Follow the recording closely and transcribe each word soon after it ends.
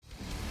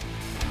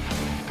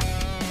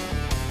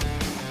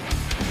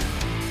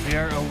We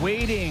are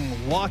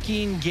awaiting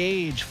Joaquin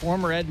Gage,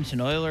 former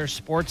Edmonton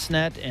Oilers,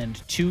 Sportsnet, and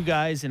Two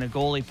Guys in a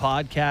Goalie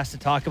podcast to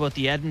talk about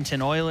the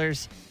Edmonton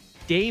Oilers.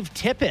 Dave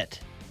Tippett,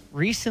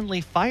 recently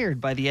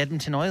fired by the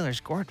Edmonton Oilers.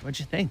 Gord, what'd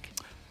you think?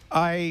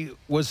 By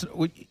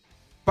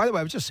the way,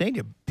 I was just saying to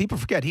you, people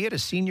forget he had a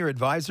senior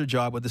advisor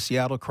job with the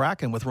Seattle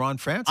Kraken with Ron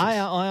Francis. I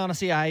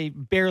honestly, I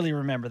barely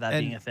remember that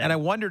being a thing. And I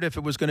wondered if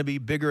it was going to be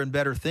bigger and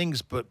better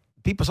things, but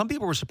some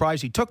people were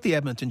surprised he took the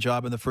Edmonton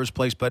job in the first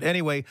place. But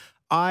anyway,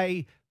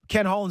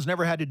 Ken Holland's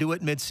never had to do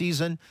it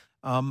mid-season.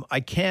 I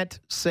can't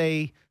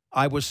say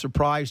I was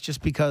surprised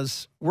just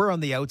because we're on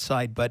the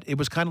outside, but it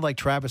was kind of like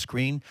Travis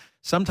Green.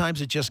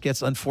 Sometimes it just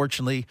gets,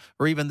 unfortunately,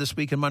 or even this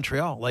week in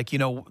Montreal,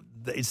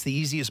 it's the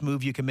easiest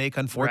move you can make,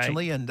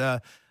 unfortunately,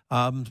 right.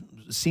 And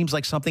seems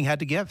like something had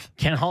to give.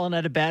 Ken Holland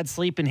had a bad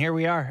sleep, and here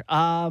we are.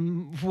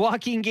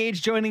 Joaquin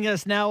Gage joining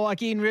us now.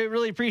 Joaquin,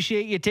 really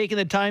appreciate you taking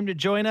the time to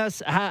join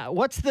us.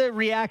 What's the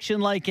reaction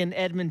like in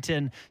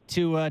Edmonton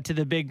to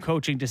the big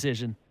coaching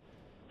decision?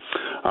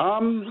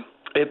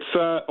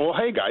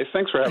 Hey guys,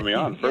 thanks for having me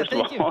on. First of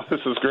all, this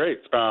is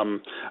great.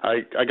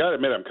 I got to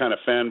admit, I'm kind of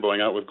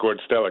fanboying out with Gord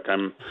Stellick.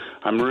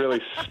 I'm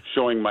really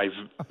showing my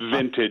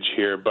vintage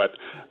here, but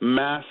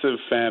massive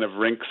fan of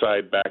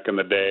Rinkside back in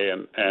the day.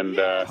 And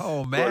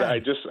oh man, Gord, I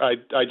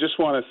just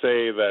want to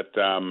say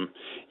that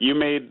you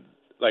made.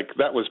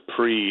 That was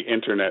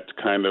pre-internet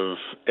kind of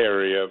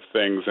area of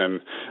things, and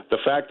the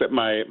fact that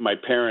my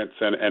parents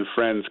and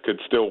friends could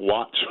still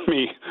watch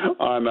me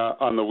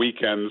on the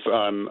weekends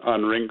on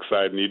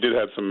Rinkside, and you did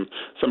have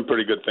some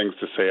pretty good things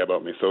to say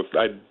about me. So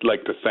I'd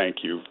like to thank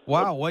you.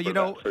 Wow,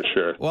 for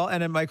sure. Well,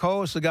 and then my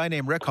co-host, a guy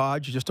named Rick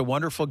Hodge, just a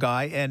wonderful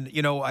guy, and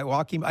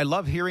I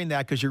love hearing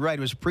that because you're right. It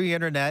was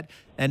pre-internet.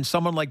 And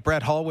someone like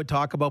Brett Hull would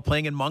talk about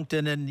playing in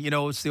Moncton, and,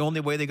 it's the only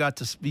way they got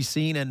to be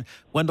seen. And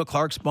Wendell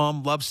Clark's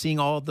mom loves seeing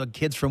all the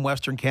kids from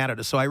Western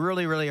Canada. So I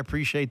really, really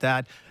appreciate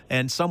that.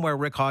 And somewhere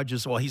Rick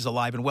Hodges, he's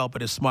alive and well,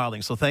 but is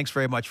smiling. So thanks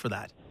very much for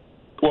that.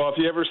 Well, if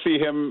you ever see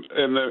him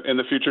in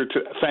the future,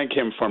 thank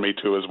him for me,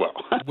 too, as well.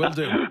 Will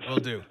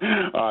do.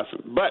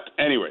 Awesome. But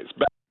anyways,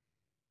 back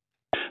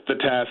to the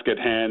task at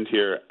hand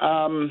here.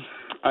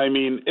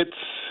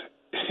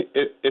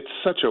 It's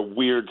such a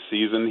weird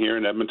season here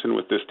in Edmonton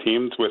with this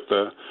team, with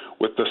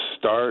the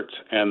start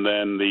and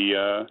then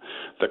the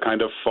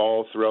kind of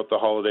fall throughout the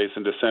holidays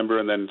in December,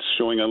 and then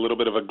showing a little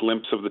bit of a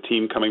glimpse of the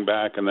team coming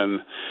back, and then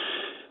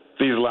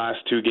these last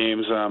two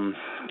games.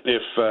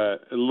 If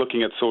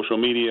looking at social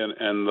media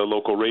and the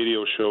local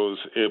radio shows,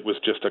 it was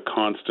just a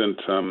constant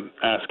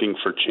asking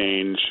for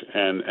change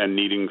and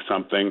needing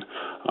something.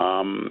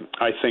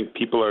 I think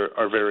people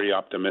are very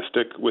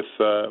optimistic with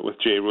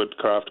Jay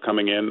Woodcroft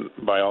coming in.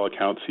 By all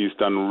accounts, he's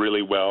done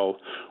really well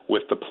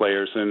with the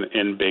players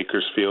in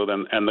Bakersfield,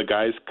 and the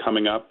guys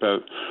coming up,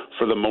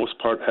 for the most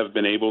part, have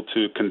been able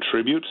to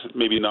contribute.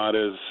 Maybe not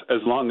as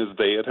long as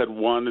they had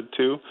wanted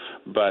to,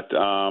 but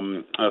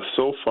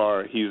so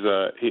far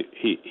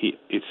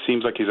it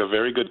seems like he's a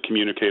very good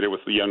communicator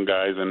with the young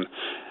guys, and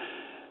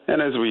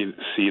as we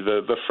see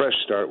the fresh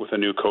start with a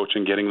new coach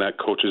and getting that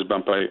coach's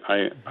bump,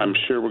 I'm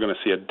sure we're going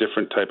to see a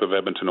different type of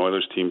Edmonton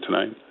Oilers team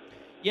tonight.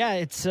 Yeah,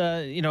 it's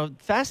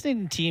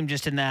fascinating team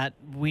just in that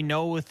we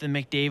know with the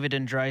McDavid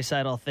and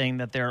Draisaitl thing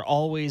that they're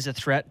always a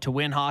threat to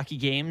win hockey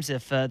games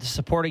if the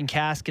supporting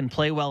cast can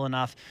play well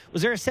enough.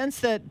 Was there a sense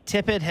that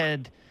Tippett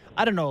had,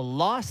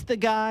 lost the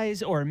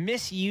guys or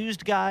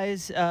misused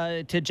guys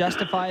to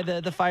justify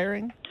the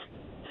firing?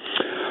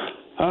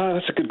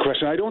 That's a good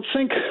question. I don't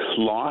think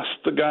lost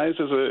the guys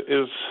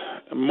is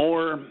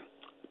more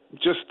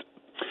just,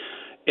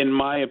 in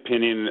my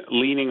opinion,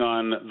 leaning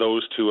on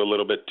those two a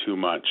little bit too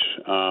much.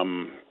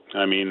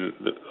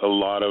 A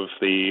lot of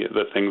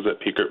the things that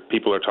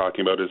people are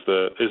talking about is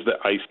the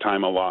ice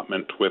time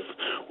allotment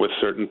with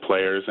certain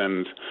players,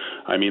 and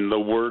the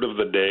word of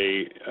the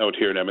day out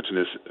here in Edmonton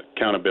is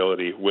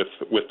accountability with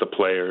the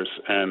players,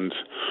 and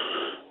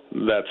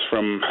that's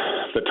from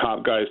the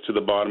top guys to the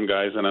bottom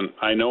guys. And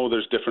I know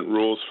there's different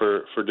rules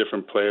for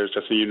different players.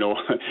 Just so you know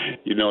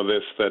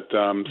this,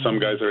 that some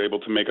guys are able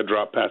to make a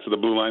drop pass to the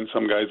blue line,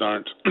 some guys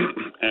aren't.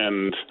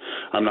 And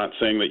I'm not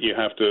saying that you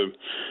have to,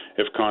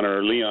 if Connor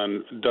or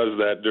Leon does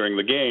that during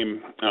the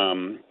game,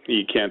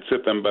 you can't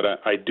sit them. But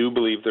I do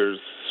believe there's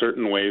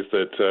certain ways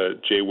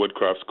that Jay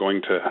Woodcroft's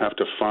going to have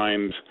to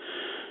find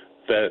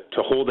that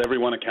to hold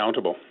everyone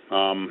accountable.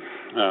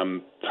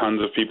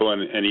 Tons of people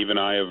and even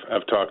I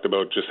have talked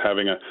about just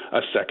having a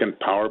second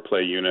power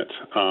play unit.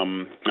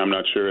 I'm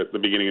not sure at the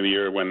beginning of the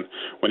year when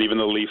even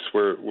the Leafs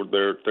were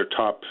their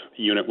top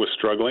unit was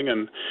struggling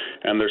and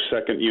their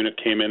second unit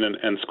came in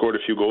and scored a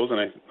few goals, and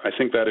I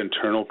think that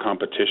internal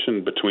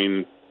competition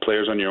between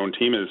players on your own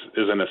team is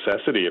a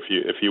necessity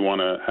if you want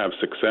to have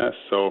success.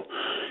 So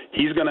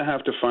he's going to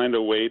have to find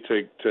a way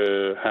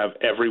to have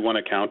everyone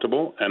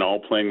accountable and all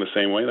playing the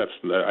same way.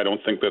 I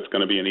don't think that's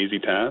going to be an easy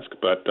task,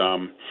 but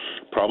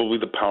probably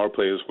the power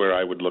play is where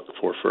I would look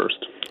for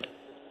first.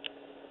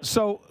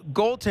 So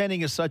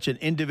goaltending is such an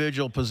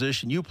individual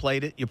position. You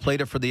played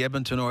it for the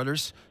Edmonton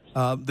Oilers.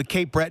 The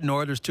Cape Breton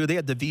Oilers, too, they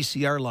had the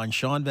VCR line,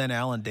 Sean Van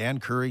Allen, Dan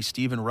Curry,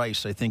 Stephen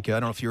Rice. I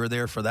don't know if you were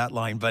there for that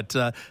line, but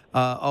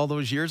all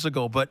those years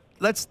ago. But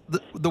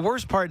the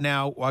worst part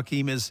now,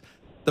 Joaquim, is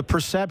the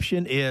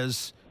perception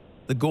is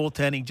the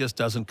goaltending just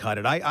doesn't cut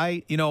it.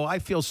 I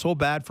feel so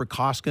bad for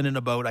Koskinen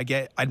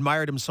I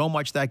admired him so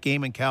much that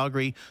game in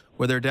Calgary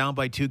where they're down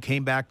by 2,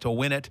 came back to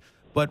win it.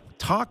 But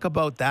talk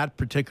about that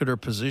particular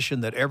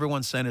position that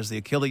everyone said is the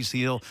Achilles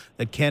heel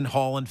that Ken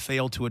Holland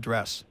failed to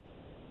address.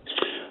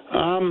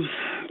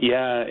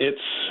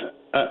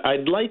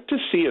 I'd like to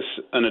see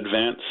an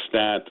advanced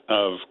stat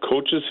of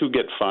coaches who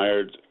get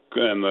fired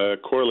and the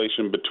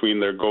correlation between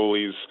their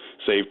goalies'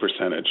 save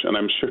percentage, and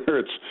I'm sure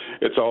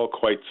it's all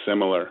quite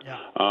similar. Yeah.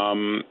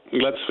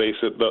 Let's face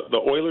it, the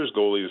Oilers'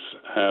 goalies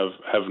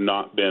have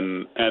not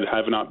been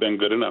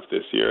good enough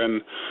this year,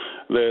 and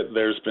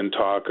there's been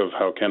talk of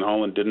how Ken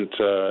Holland didn't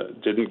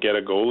get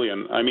a goalie,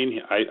 and I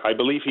mean I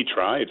believe he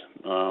tried.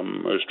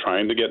 Was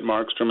trying to get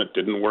Markstrom. It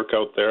didn't work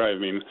out there. I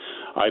mean,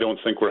 I don't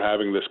think we're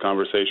having this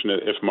conversation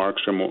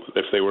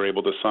if they were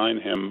able to sign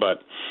him,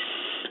 but.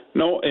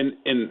 No,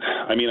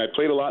 I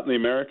played a lot in the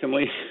American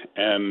League,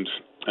 and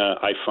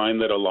I find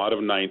that a lot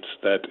of nights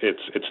that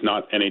it's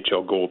not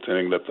NHL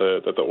goaltending that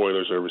the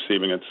Oilers are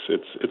receiving.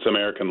 It's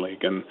American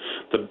League, and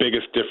the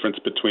biggest difference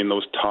between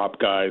those top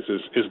guys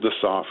is the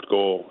soft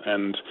goal.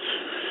 And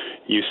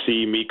you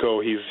see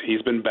Mikko,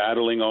 he's been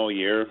battling all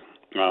year.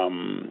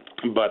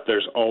 But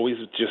there's always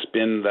just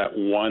been that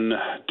one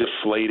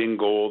deflating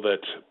goal that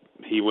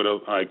he would have.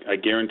 I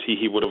guarantee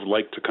he would have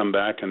liked to come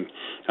back, and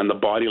the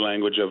body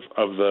language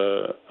of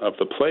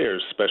the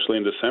players, especially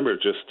in December,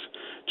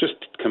 just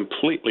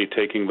completely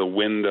taking the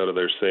wind out of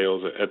their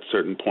sails at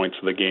certain points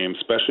of the game,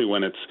 especially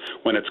when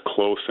it's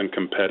close and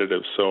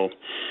competitive. So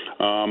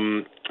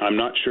I'm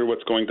not sure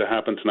what's going to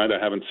happen tonight.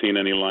 I haven't seen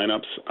any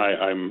lineups.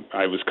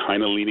 I was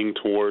kind of leaning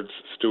towards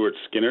Stuart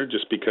Skinner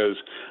just because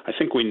I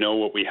think we know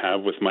what we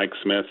have with Mike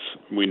Smith.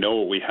 We know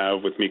what we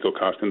have with Mikko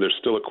Koskinen. There's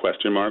still a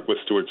question mark with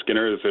Stuart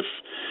Skinner as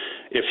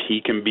if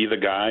he can be the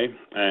guy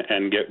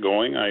and get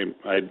going.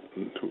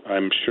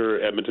 I'm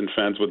sure Edmonton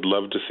fans would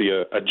love to see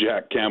a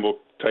Jack Campbell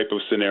type of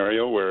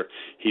scenario where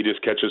he just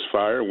catches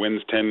fire,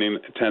 wins 10 in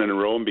a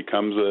row, and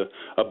becomes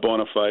a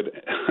bona fide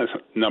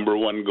number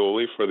one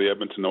goalie for the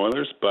Edmonton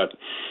Oilers. But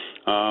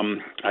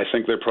I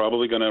think they're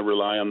probably going to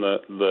rely on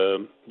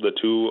the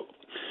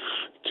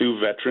two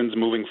veterans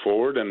moving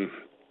forward, and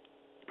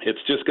it's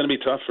just going to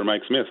be tough for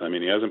Mike Smith. I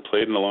mean, he hasn't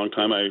played in a long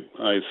time. I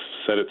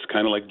said it's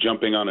kind of like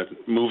jumping on a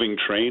moving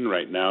train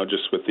right now,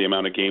 just with the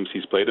amount of games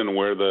he's played and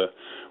where the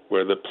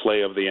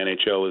play of the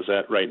NHL is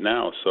at right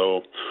now.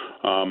 So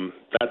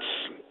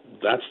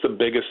that's the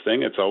biggest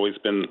thing. It's always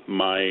been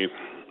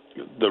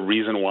the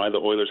reason why the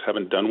Oilers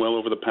haven't done well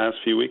over the past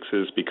few weeks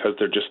is because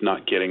they're just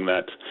not getting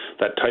that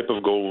type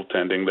of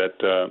goaltending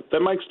that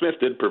Mike Smith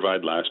did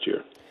provide last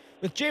year.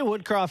 With Jay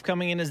Woodcroft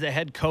coming in as the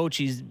head coach,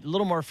 he's a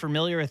little more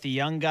familiar with the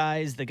young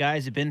guys, the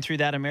guys who've been through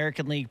that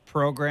American League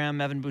program.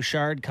 Evan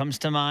Bouchard comes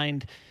to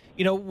mind.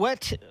 You know,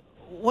 what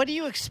do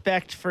you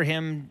expect for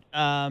him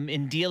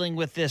in dealing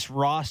with this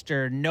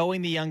roster,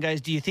 knowing the young guys?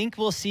 Do you think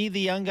we'll see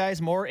the young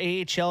guys, more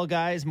AHL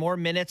guys, more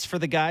minutes for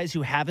the guys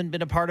who haven't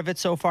been a part of it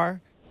so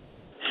far?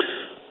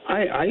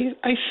 I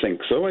think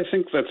so. I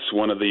think that's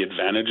one of the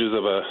advantages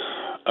of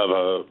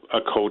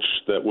a coach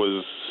that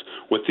was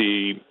with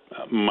the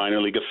minor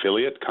league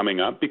affiliate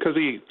coming up, because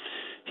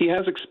he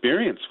has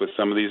experience with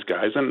some of these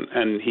guys,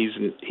 and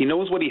he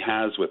knows what he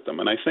has with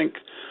them. And I think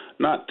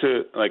not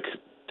to like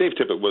Dave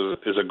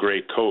Tippett is a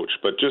great coach,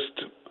 but just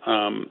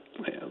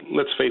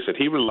let's face it,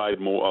 he relied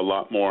a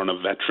lot more on a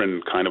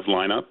veteran kind of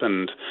lineup,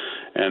 and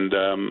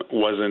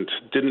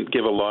didn't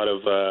give a lot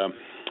of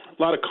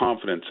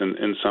confidence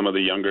in some of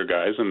the younger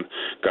guys and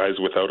guys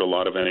without a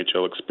lot of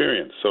NHL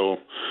experience. So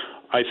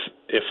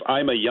if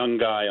I'm a young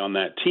guy on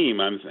that team,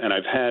 and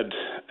I've had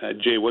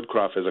Jay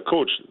Woodcroft as a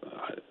coach,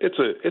 it's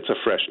a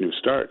fresh new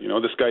start. You know,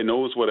 this guy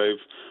knows what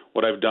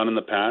I've done in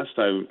the past,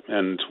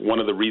 and one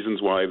of the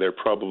reasons why they're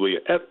probably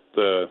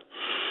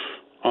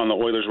on the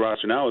Oilers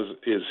roster now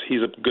is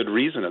he's a good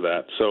reason of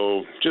that.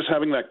 So just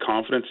having that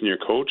confidence in your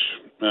coach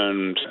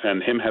and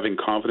him having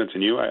confidence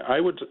in you,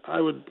 I would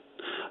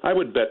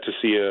bet to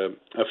see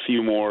a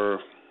few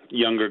more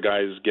younger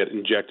guys get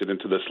injected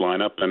into this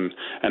lineup and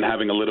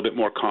having a little bit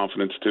more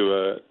confidence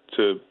to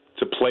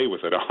play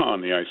with it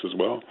on the ice as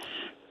well.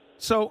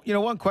 So, you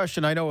know, one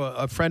question, I know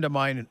a friend of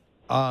mine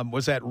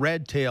was at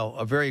Red Tail,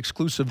 a very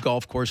exclusive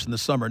golf course in the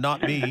summer.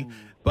 Not me,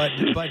 but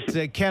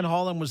Ken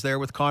Holland was there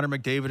with Connor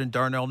McDavid and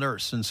Darnell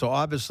Nurse. And so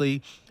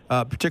obviously,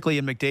 particularly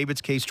in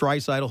McDavid's case,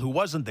 Draisaitl, who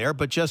wasn't there,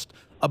 but just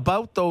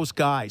about those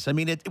guys. I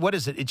mean, what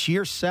is it? It's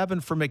year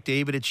 7 for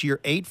McDavid. It's year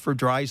 8 for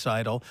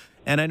Draisaitl.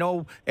 And I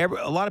know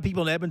a lot of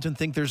people in Edmonton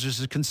think there's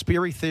this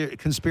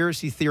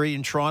conspiracy theory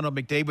in Toronto.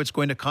 McDavid's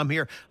going to come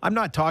here. I'm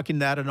not talking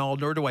that at all,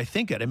 nor do I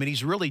think it. I mean,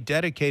 he's really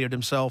dedicated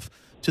himself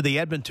to the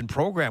Edmonton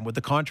program with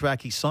the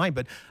contract he signed.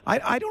 But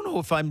I don't know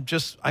if I'm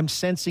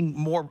sensing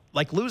more,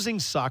 like losing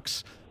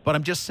sucks, but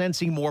I'm just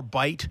sensing more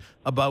bite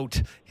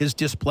about his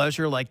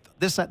displeasure. Like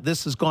this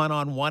has gone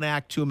on one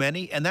act too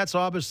many, and that's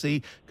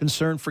obviously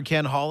concern for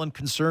Ken Holland,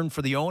 concern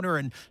for the owner,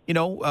 and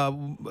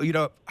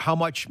how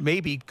much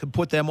maybe could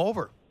put them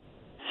over.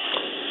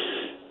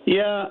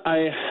 Yeah,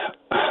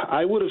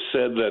 I would have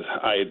said that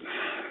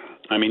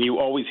I mean, you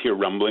always hear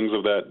rumblings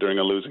of that during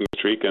a losing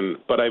streak,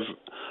 but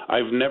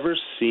I've never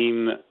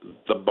seen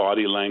the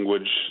body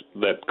language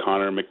that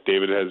Connor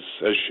McDavid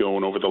has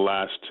shown over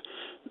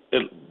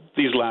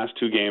these last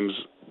two games,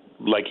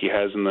 like he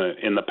has in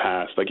the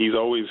past. Like he's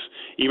always,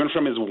 even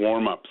from his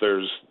warm up,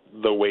 there's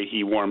the way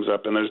he warms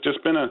up, and there's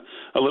just been a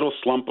little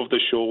slump of the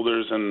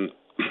shoulders, and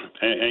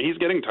he's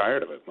getting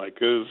tired of it, like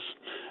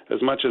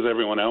as much as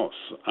everyone else.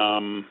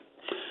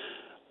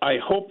 I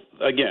hope,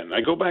 again,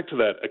 I go back to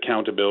that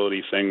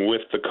accountability thing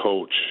with the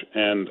coach,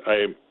 and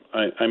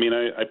I mean,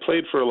 I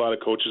played for a lot of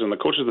coaches, and the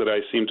coaches that I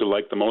seemed to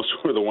like the most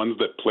were the ones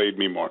that played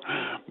me more.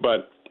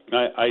 But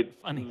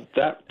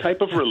that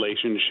type of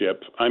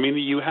relationship, I mean,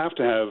 you have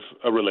to have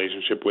a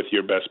relationship with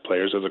your best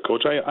players as a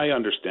coach. I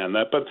understand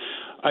that, but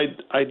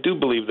I do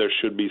believe there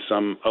should be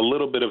a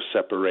little bit of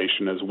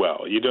separation as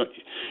well.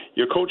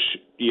 Your coach,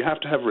 you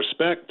have to have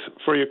respect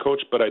for your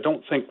coach, but I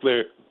don't think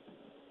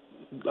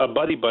a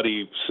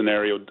buddy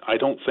scenario, I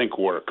don't think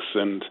works,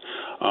 and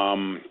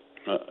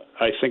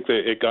I think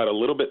that it got a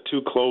little bit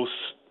too close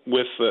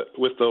with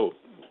the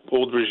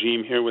old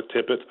regime here with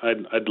Tippett.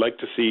 I'd like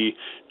to see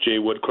Jay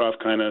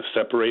Woodcroft kind of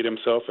separate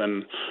himself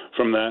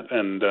from that,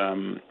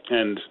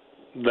 and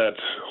that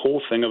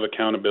whole thing of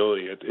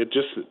accountability. It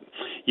just,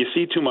 you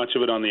see too much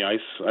of it on the ice.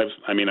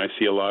 I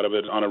see a lot of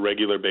it on a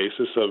regular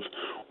basis of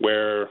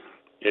where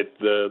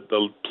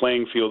the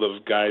playing field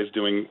of guys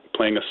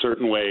playing a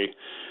certain way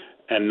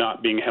and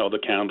not being held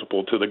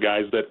accountable to the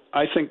guys that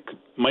I think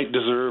might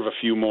deserve a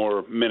few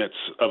more minutes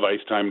of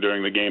ice time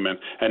during the game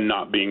and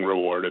not being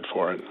rewarded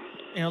for it.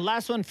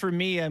 Last one for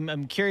me,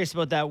 I'm curious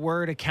about that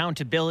word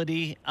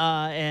accountability,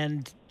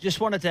 and just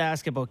wanted to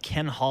ask about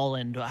Ken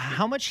Holland.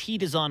 How much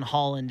heat is on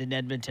Holland in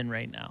Edmonton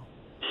right now?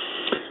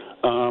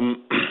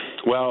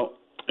 Well,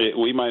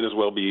 we might as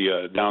well be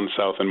down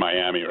south in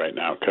Miami right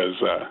now, because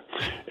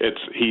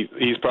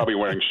he's probably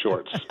wearing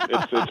shorts.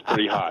 It's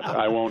pretty hot.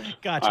 I won't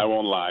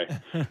lie.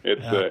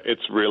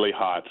 It's really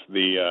hot.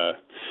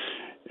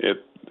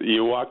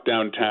 You walk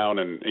downtown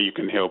and you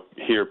can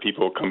hear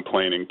people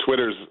complaining.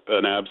 Twitter's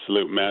an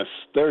absolute mess.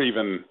 They're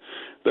even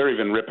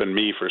ripping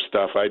me for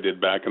stuff I did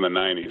back in the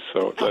 90s.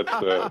 So that's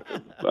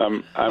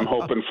I'm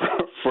hoping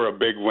for a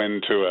big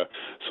win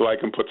so I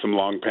can put some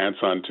long pants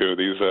on too.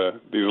 These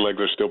legs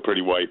are still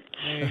pretty white.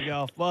 There you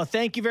go. Well,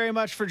 thank you very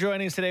much for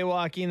joining us today,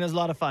 Joaquin. It was a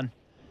lot of fun.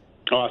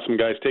 Awesome,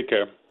 guys. Take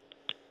care.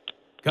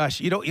 Gosh,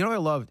 you know what I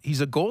love?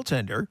 He's a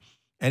goaltender,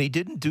 and he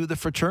didn't do the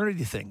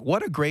fraternity thing.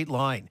 What a great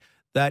line.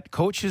 That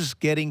coaches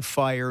getting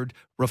fired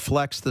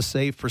reflects the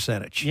save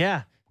percentage.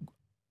 Yeah.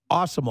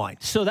 Awesome line.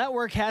 So that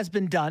work has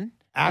been done.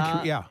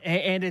 Yeah.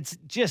 And it's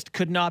just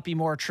could not be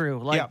more true.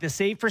 Like the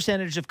save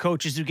percentage of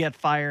coaches who get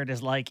fired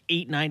is like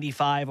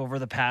 .895 over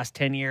the past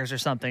 10 years or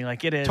something.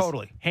 Like it is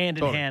totally hand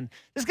in hand.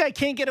 This guy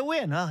can't get a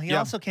win. He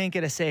also can't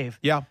get a save.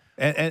 Yeah.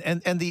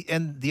 And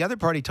the other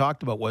part he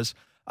talked about was,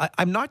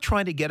 I'm not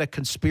trying to get a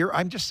conspiracy.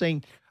 I'm just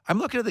saying, I'm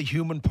looking at the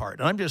human part.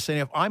 And I'm just saying,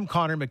 if I'm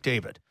Connor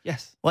McDavid,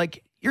 yes,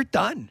 like you're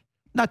done.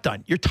 Not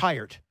done. You're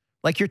tired.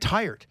 Like you're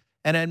tired.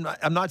 And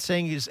I'm not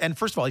saying and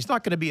first of all, he's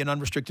not going to be an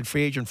unrestricted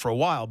free agent for a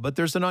while, but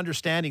there's an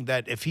understanding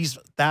that if he's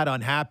that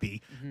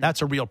unhappy,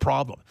 that's a real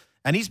problem.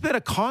 And he's been a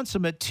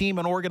consummate team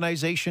and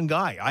organization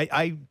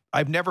guy.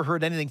 I've never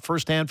heard anything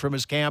firsthand from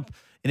his camp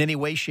in any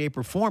way, shape,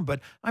 or form, but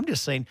I'm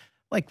just saying,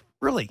 like,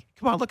 really,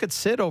 come on, look at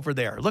Sid over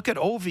there. Look at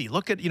Ovi.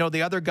 Look at,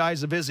 the other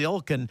guys of his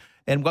ilk and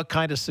what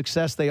kind of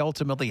success they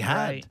ultimately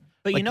had. Right.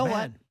 But you know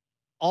what?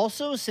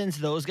 Also, since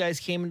those guys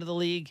came into the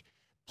league,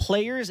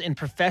 players in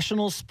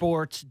professional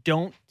sports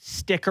don't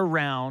stick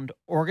around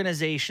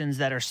organizations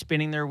that are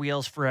spinning their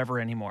wheels forever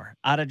anymore.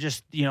 Out of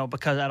just,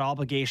 because that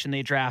obligation,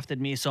 they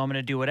drafted me, so I'm going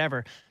to do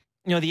whatever.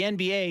 The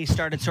NBA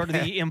started sort of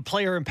the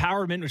player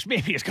empowerment, which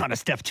maybe has gone a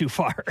step too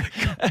far.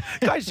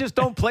 Guys just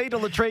don't play till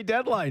the trade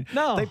deadline.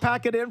 No. They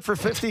pack it in for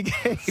 50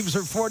 games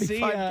or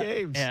 45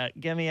 games. Yeah,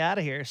 get me out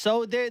of here.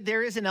 So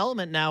there is an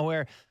element now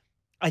where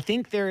I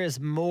think there is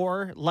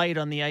more light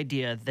on the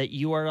idea that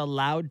you are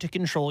allowed to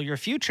control your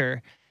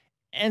future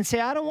and say,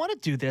 I don't want to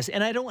do this,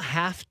 and I don't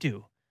have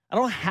to. I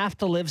don't have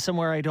to live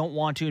somewhere I don't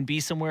want to and be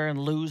somewhere and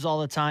lose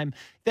all the time.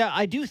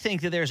 I do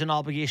think that there's an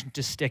obligation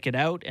to stick it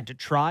out and to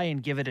try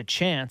and give it a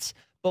chance.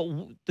 But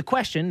the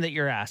question that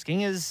you're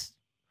asking is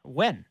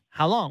when?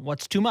 How long?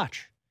 What's too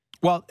much?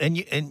 Well, and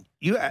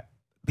you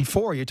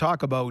before you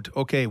talk about,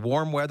 okay,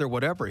 warm weather,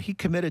 whatever, he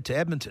committed to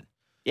Edmonton.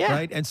 Yeah.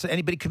 Right? And so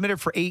anybody committed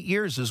for 8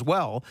 years as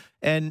well.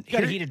 And you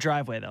got a heated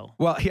driveway, though.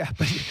 Well, yeah.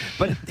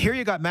 But here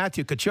you got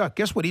Matthew Tkachuk.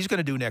 Guess what he's going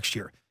to do next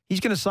year? He's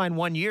going to sign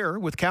 1 year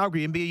with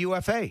Calgary and be a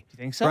UFA. You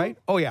think so? Right?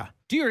 Oh, yeah.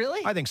 Do you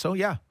really? I think so,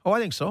 yeah. Oh, I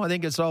think so. I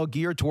think it's all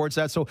geared towards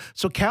that. So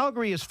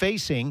Calgary is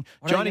facing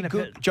Johnny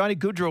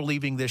Gaudreau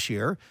leaving this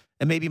year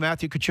and maybe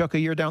Matthew Tkachuk a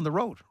year down the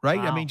road, right?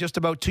 Wow. I mean, just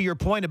about to your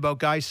point about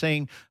guys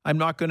saying, I'm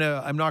not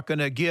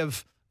gonna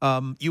give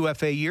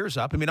UFA years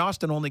up. I mean,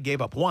 Austin only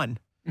gave up one.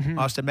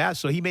 Austin Matthews.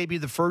 So he may be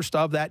the first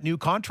of that new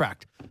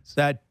contract,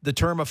 that the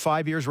term of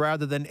 5 years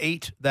rather than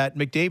 8 that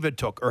McDavid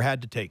took or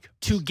had to take.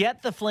 To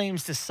get the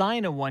Flames to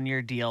sign a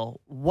 1-year deal,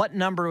 what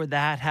number would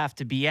that have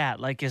to be at?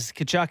 Like, is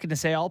Tkachuk going to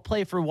say, I'll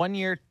play for 1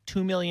 year,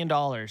 $2 million?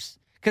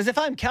 Because if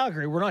I'm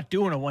Calgary, we're not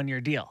doing a 1-year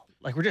deal.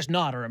 Like, we're just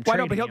not, or I'm Why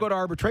trading not? But he'll him. go to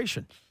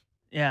arbitration.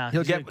 Yeah.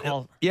 He'll get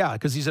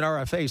because he's an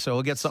RFA, so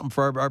he'll get something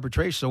for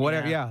arbitration. So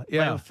whatever,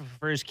 yeah.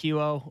 For his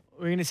QO.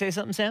 Were you going to say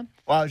something, Sam?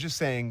 Well, I was just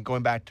saying,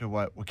 going back to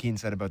what Joaquin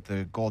said about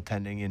the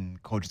goaltending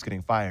and coaches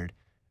getting fired,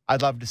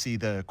 I'd love to see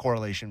the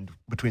correlation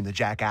between the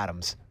Jack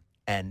Adams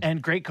and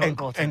great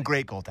goaltending. And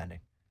great goaltending.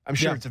 I'm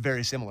sure it's a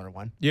very similar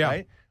one. Yeah.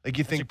 Right? Like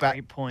you That's think a back.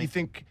 great point. You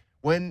think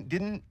when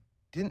didn't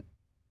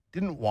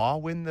Waugh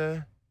win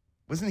the?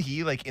 Wasn't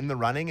he like in the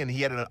running and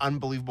he had an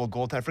unbelievable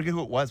goaltender? I forget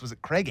who it was. Was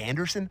it Craig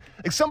Anderson?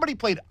 Like somebody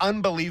played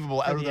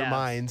unbelievable out of their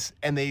minds,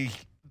 and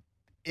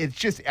it's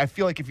just. I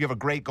feel like if you have a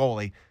great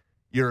goalie,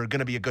 you're going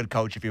to be a good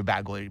coach. If you're a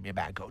bad goalie, you're going to be a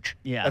bad coach.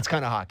 Yeah, that's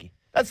kind of hockey.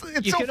 It's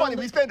so funny.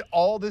 We spend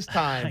all this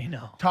time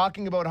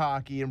talking about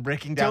hockey and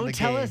breaking down the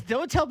game.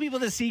 Don't tell people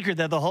the secret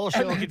that the whole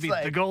show could be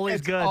the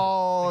goalie's good.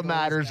 All that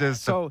matters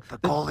is the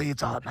goalie.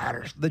 It's all that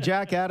matters. The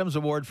Jack Adams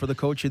Award for the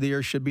Coach of the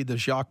Year should be the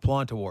Jacques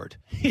Plante Award.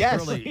 Yes,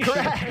 really,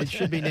 correct. It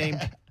should be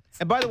named.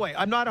 And by the way,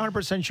 I'm not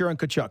 100% sure on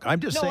Tkachuk. I'm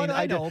just saying.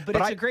 I know, but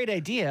it's a great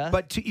idea.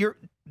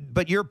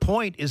 But your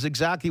point is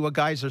exactly what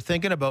guys are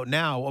thinking about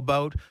now.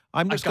 About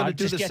I'm just going to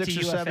do the 6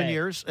 or 7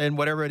 years and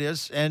whatever it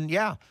is, and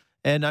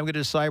and I'm going to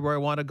decide where I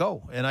want to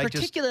go. And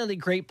particularly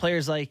great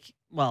players like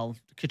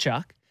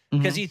Tkachuk,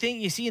 because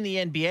you see in the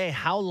NBA,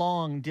 how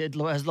long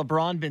has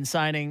LeBron been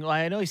signing? Well,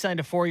 I know he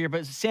signed a 4-year,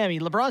 but Sammy,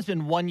 LeBron's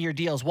been 1-year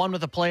deals, one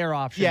with a player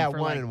option. Yeah,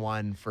 for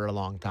one for a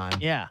long time.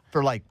 Yeah,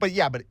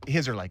 but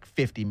his are like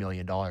 $50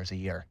 million a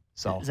year.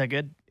 So is that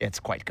good? It's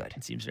quite good.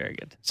 It seems very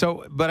good.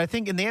 So, but I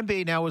think in the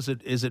NBA now, is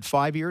it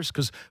 5 years?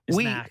 Because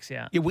max,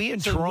 we in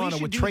Toronto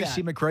with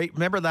Tracy McGrady,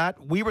 remember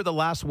that? We were the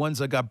last ones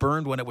that got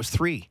burned when it was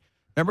 3.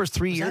 Remember, it was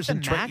 3 years.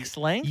 That the max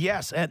length?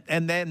 Yes,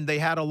 and then they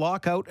had a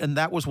lockout, and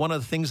that was one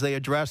of the things they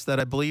addressed. That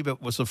I believe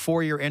it was a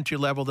 4-year entry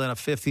level, then a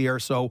 5th year,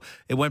 so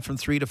it went from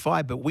 3 to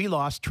 5. But we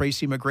lost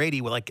Tracy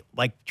McGrady,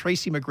 like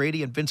Tracy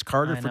McGrady and Vince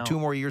Carter for 2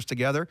 more years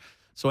together.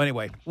 So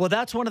anyway, well,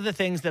 that's one of the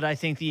things that I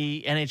think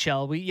the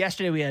NHL.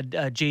 Yesterday we had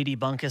JD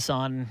Bunkus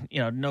on,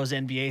 knows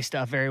NBA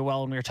stuff very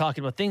well, and we were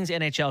talking about things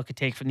NHL could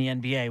take from the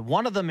NBA.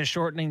 One of them is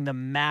shortening the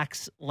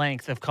max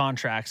length of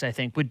contracts. I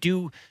think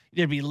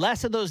there'd be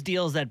less of those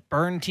deals that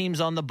burn teams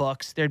on the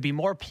books. There'd be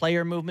more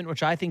player movement,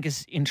 which I think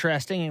is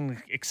interesting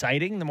and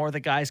exciting. The more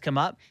the guys come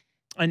up,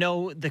 I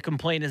know the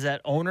complaint is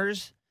that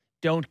owners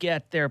don't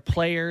get their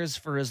players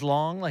for as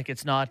long, like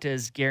it's not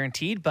as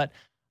guaranteed. But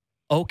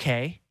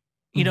okay.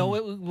 You know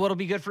what'll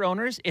be good for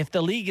owners? If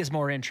the league is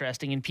more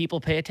interesting and people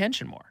pay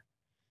attention more.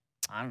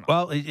 I don't know.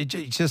 Well, it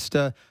just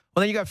then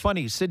you got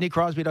funny. Sidney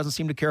Crosby doesn't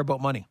seem to care about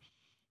money.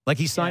 Like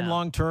he signed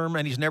long term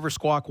and he's never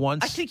squawked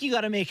once. I think you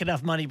got to make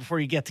enough money before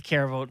you get to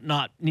care about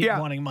not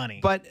wanting money.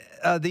 But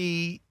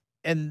the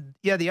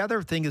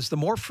other thing is the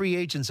more free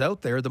agents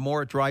out there, the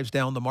more it drives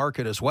down the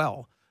market as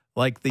well.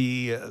 Like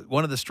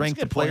one of the strengths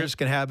the players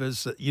can have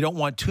is you don't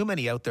want too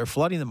many out there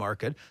flooding the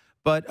market.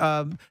 But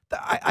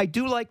I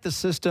do like the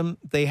system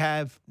they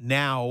have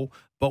now,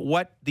 but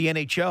what the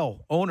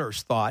NHL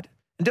owners thought,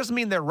 it doesn't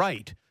mean they're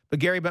right, but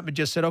Gary Bettman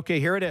just said, okay,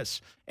 here it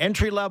is.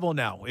 Entry level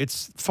now.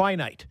 It's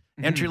finite.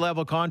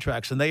 Entry-level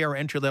contracts, and they are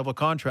entry-level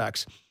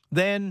contracts.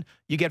 Then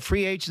you get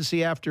free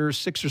agency after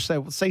 6 or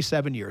 7, say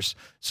 7 years.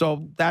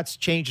 So that's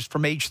changes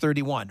from age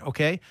 31,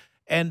 okay?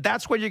 And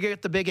that's where you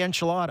get the big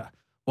enchilada.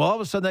 Well, all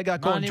of a sudden they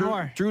got going.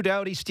 Drew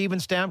Doughty, Steven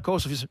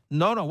Stamkos.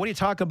 No, what are you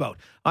talking about?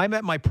 I'm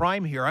at my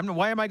prime here.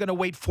 Why am I going to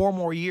wait 4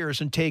 more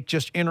years and take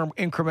just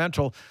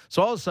incremental?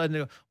 So all of a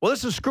sudden,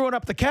 this is screwing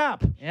up the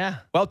cap. Yeah.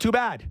 Well, too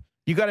bad.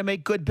 You got to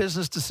make good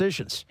business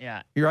decisions.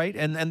 Yeah. You're right.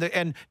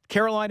 And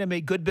Carolina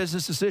made good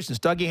business decisions.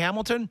 Dougie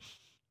Hamilton,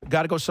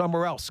 got to go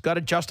somewhere else.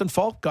 Justin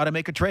Falk, got to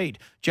make a trade.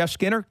 Jeff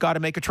Skinner, got to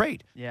make a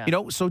trade. Yeah.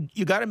 So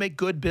you got to make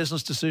good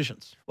business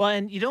decisions. Well,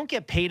 and you don't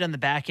get paid on the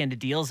back end of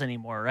deals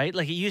anymore, right?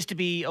 Like it used to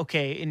be,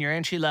 okay, in your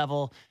entry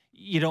level,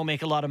 you don't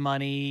make a lot of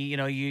money.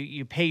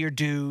 You pay your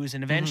dues,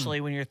 and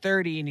eventually when you're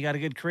 30 and you got a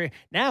good career,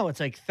 now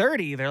it's like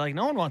 30. They're like,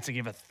 no one wants to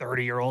give a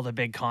 30-year-old a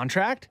big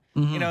contract.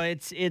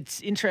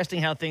 It's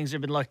interesting how things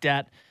have been looked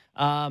at.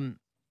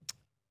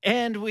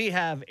 And we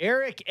have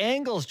Eric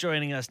Engels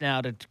joining us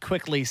now to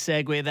quickly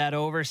segue that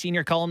over.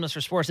 Senior columnist for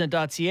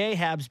Sportsnet.ca,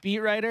 Habs beat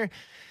writer.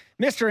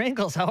 Mr.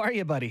 Engels, how are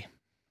you, buddy?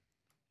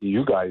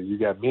 You guys, you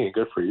got me.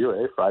 Good for you,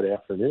 eh? Friday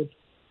afternoon.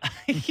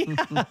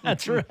 Yeah,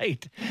 that's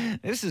right.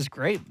 This is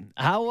great.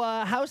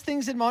 How's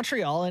things in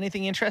Montreal?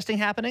 Anything interesting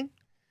happening?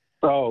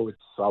 Oh, it's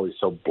always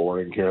so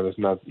boring here. There's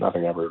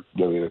nothing ever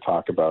really to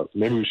talk about.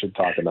 Maybe we should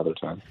talk another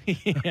time.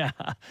 Yeah.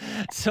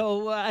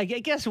 So I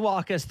guess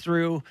walk us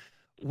through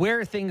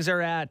where things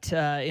are at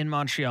in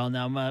Montreal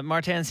now.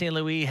 Martin St.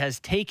 Louis has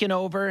taken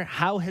over.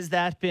 How has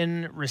that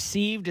been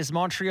received? Is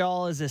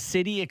Montreal as a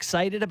city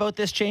excited about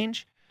this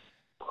change?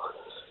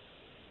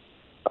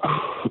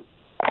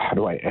 How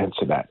do I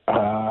answer that?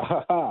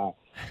 I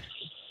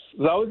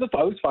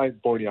always find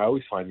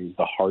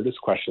the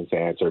hardest questions to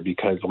answer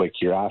because, like,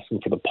 you're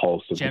asking for the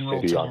pulse of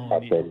General the city on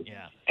something,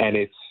 and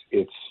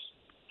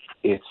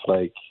it's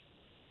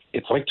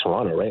like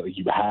Toronto, right? Like,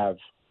 you have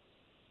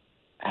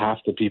half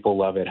the people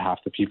love it, half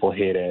the people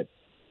hate it,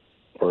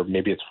 or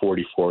maybe it's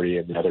 40-40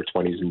 and the other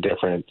 20 is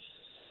indifferent.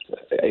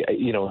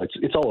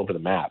 It's all over the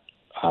map,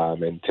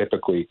 and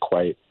typically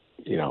quite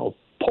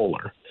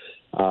polar.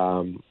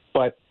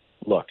 But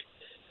look,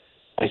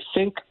 I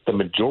think the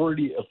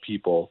majority of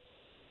people,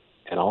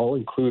 and I'll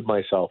include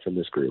myself in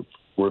this group,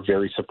 were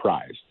very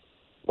surprised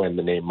when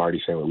the name Marty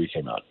St. Louis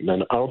came out. And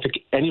then I don't think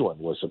anyone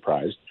was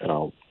surprised, and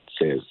I'll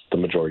say as the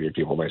majority of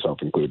people, myself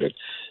included,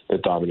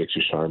 that Dominic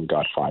Ducharme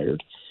got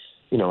fired.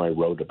 I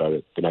wrote about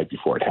it the night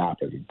before it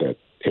happened, that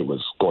it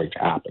was going to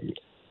happen.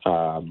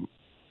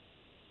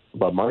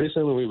 But Marty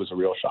St. Louis was a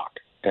real shock.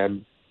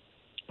 And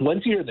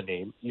once you hear the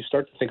name, you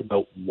start to think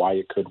about why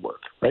it could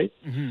work, right?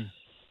 Mm-hmm.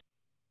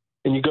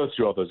 And you go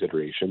through all those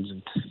iterations,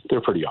 and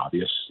they're pretty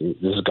obvious. This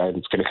is a guy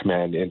that's going to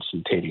command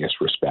instantaneous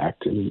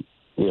respect. And,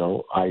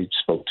 I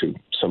spoke to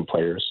some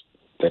players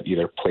that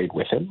either played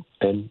with him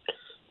and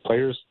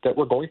players that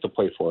were going to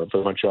play for him for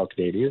the Montreal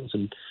Canadiens,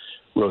 and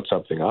wrote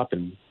something up,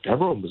 and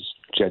everyone was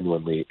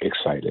genuinely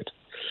excited.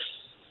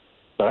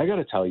 But I got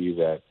to tell you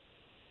that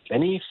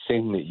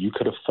anything that you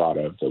could have thought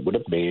of that would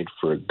have made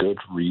for a good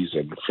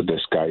reason for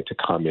this guy to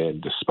come in,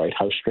 despite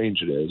how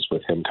strange it is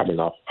with him coming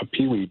off a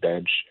Pee-wee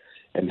bench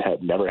and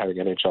never having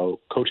NHL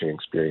coaching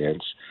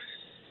experience,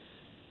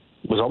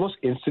 was almost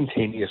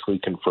instantaneously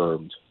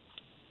confirmed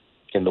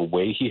in the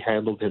way he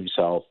handled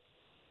himself,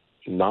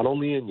 not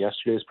only in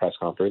yesterday's press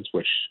conference,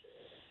 which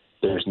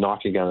there's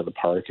knocking out of the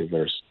park and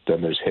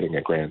there's hitting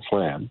a grand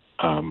slam,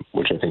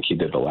 which I think he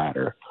did the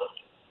latter.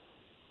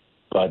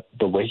 But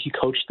the way he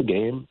coached the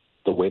game,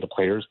 the way the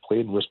players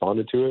played and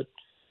responded to it,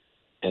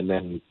 and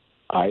then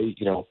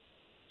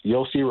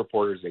you'll see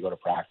reporters, they go to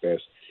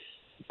practice,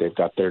 they've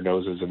got their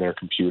noses in their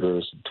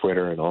computers,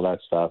 Twitter, and all that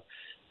stuff.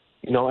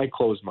 I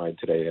closed mine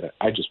today and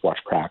I just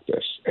watched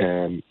practice,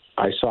 and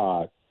I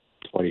saw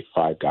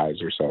 25 guys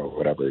or so,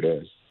 whatever it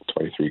is,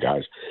 23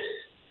 guys,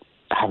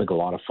 having a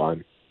lot of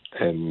fun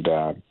and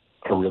a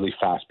really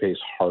fast-paced,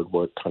 hard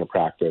work kind of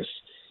practice,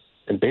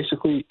 and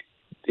basically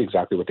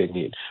exactly what they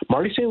need.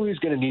 Marty St. Louis is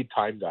going to need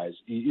time, guys.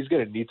 He's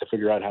going to need to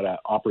figure out how to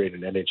operate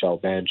an NHL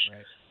bench,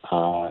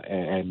 right.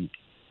 And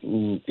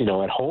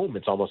at home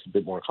it's almost a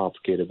bit more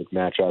complicated with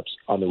matchups.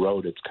 On the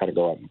road, it's kind of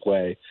go out and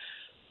play,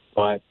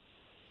 but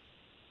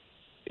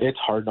it's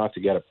hard not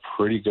to get a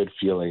pretty good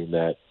feeling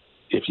that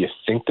if you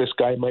think this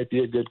guy might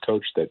be a good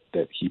coach,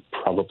 that he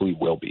probably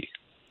will be.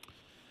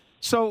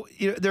 So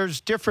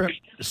there's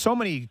so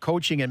many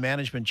coaching and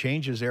management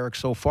changes, Eric,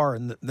 so far,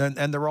 and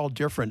they're all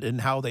different in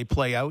how they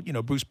play out.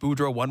 Bruce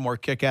Boudreau, one more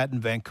kick at in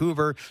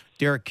Vancouver.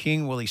 Derek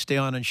King, will he stay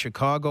on in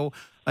Chicago?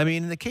 I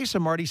mean, in the case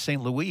of Marty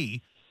St.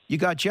 Louis, you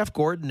got Jeff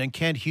Gordon and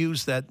Kent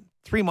Hughes that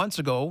 3 months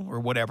ago, or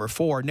whatever,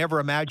 4, never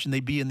imagined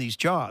they'd be in these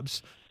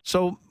jobs.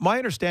 So my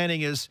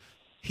understanding is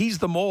he's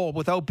the mole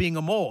without being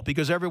a mole,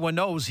 because everyone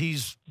knows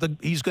he's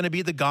going to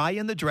be the guy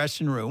in the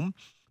dressing room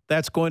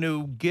that's going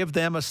to give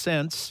them a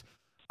sense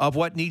of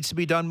what needs to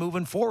be done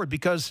moving forward.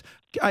 Because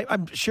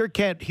I'm sure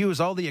Kent Hughes,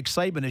 all the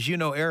excitement, as you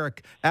know,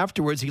 Eric,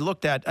 afterwards he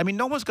looked at,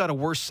 no one's got a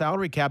worse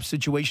salary cap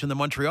situation than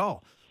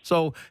Montreal.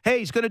 So, hey,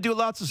 he's going to do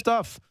lots of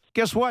stuff.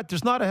 Guess what?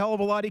 There's not a hell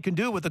of a lot he can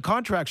do with the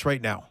contracts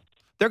right now.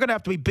 They're going to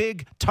have to be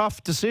big,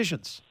 tough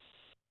decisions.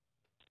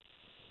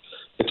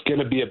 It's going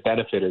to be a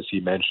benefit, as he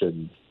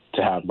mentioned,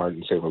 to have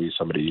Martin St. Louis,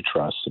 somebody you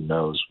trust and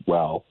knows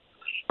well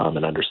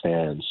and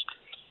understands,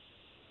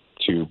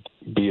 to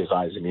be his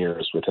eyes and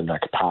ears within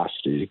that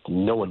capacity.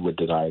 No one would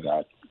deny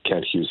that.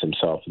 Kent Hughes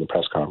himself in the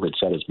press conference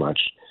said as much.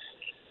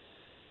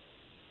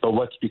 But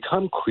what's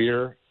become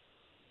clear,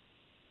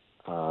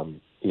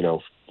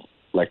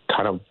 like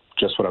kind of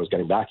just what I was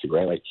getting back to,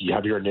 right? Like, you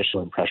have your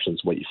initial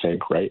impressions, what you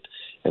think, right?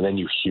 And then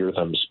you hear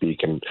them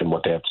speak and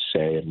what they have to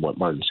say and what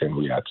Martin St.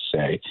 Louis had to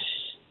say.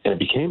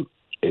 And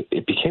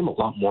it became a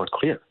lot more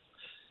clear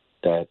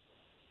that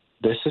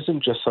this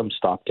isn't just some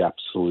stopgap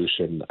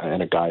solution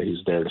and a guy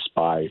who's there to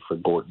spy for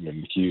Gordon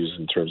and Hughes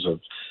in terms of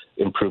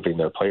improving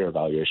their player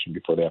evaluation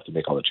before they have to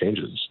make all the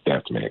changes they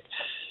have to make.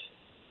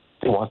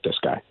 They want this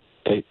guy.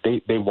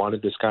 They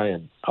wanted this guy,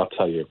 and I'll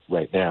tell you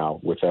right now,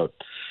 without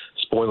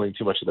spoiling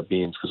too much of the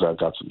beans, because I've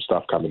got some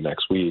stuff coming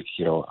next week,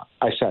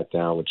 I sat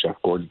down with Jeff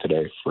Gordon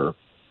today for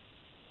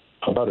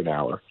about an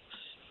hour,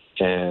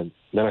 and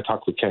then I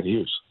talked with Kent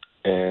Hughes,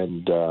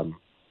 and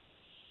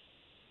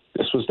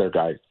this was their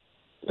guy.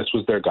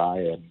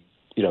 And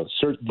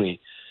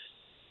certainly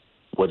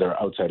were there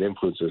outside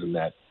influences in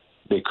that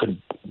they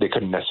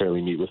couldn't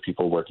necessarily meet with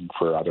people working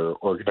for other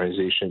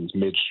organizations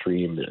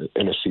midstream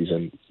in a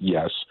season.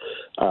 Yes.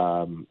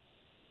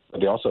 But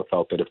they also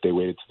felt that if they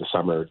waited to the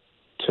summer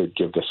to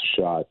give this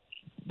a shot,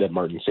 that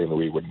Martin St.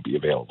 Louis wouldn't be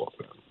available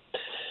for them.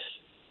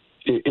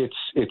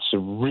 It's a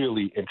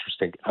really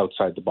interesting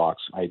outside the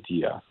box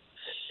idea.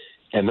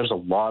 And there's a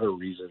lot of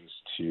reasons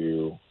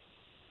to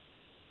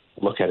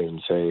look at it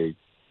and say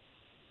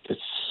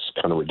it's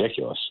kind of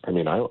ridiculous. I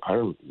mean, I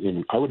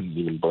wouldn't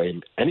even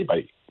blame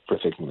anybody for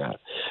thinking that.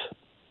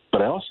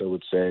 But I also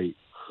would say,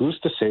 who's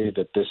to say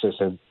that this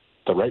isn't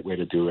the right way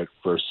to do it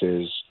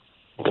versus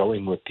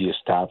going with the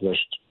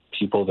established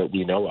people that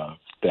we know of,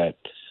 that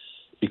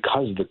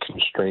because of the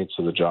constraints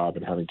of the job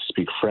and having to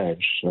speak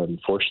French,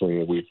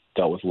 unfortunately, we've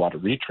dealt with a lot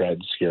of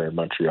retreads here in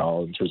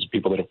Montreal in terms of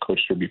people that have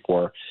coached here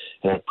before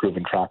and have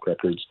proven track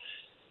records.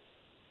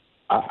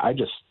 I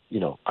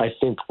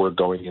think we're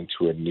going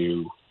into a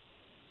new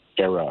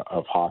era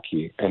of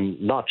hockey,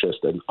 and not just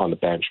on the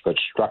bench, but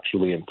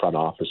structurally in front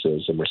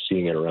offices, and we're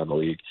seeing it around the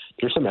league.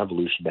 There's some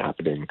evolution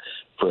happening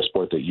for a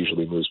sport that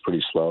usually moves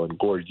pretty slow. And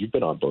Gord, you've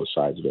been on both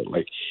sides of it.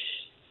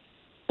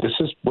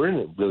 We're in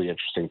a really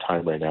interesting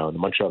time right now, and the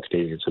Montreal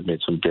Canadiens have made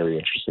some very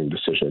interesting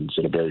decisions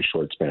in a very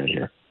short span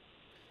here.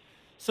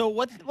 So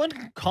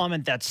one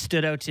comment that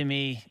stood out to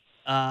me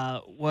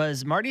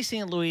was Marty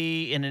St.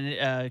 Louis in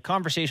a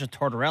conversation with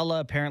Tortorella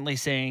apparently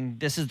saying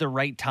this is the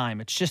right time.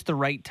 It's just the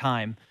right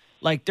time.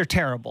 Like, they're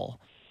terrible.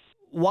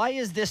 Why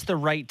is this the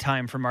right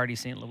time for Marty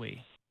St.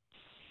 Louis?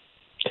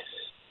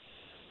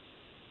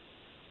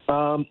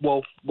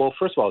 Well,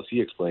 first of all, as he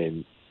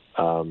explained,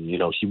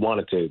 he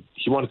wanted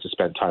to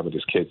spend time with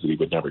his kids that he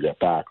would never get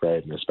back,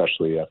 right? And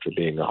especially after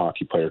being a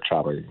hockey player,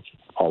 traveling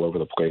all over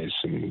the place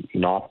and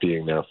not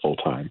being there full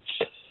time.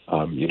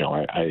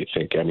 I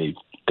think any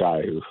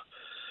guy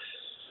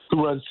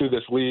who runs through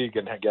this league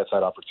and gets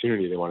that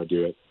opportunity, they want to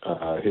do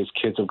it. His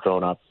kids have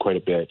grown up quite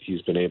a bit.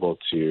 He's been able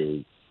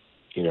to,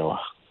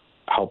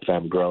 help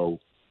them grow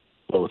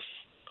both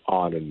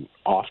on and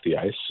off the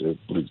ice in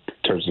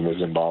terms of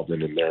his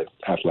involvement in their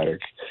athletic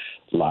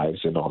lives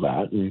and all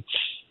that. And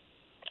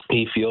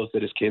he feels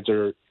that his kids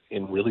are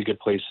in really good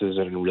places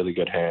and in really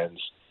good hands,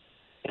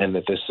 and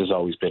that this has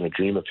always been a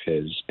dream of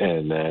his,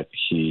 and that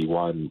he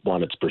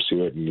wanted to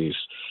pursue it, and he's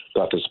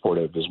got the support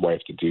of his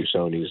wife to do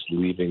so, and he's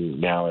leaving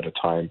now at a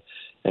time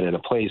and in a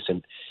place.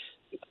 And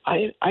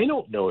I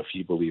don't know if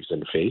he believes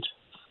in fate.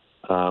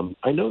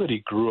 I know that he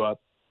grew up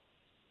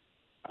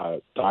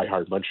a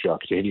diehard Montreal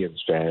Canadiens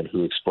fan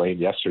who explained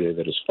yesterday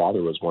that his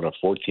father was one of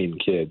 14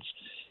 kids,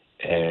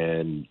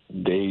 and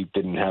they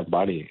didn't have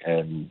money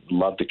and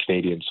loved the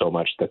Canadiens so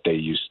much that they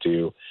used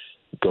to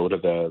go to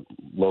the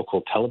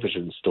local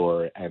television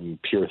store and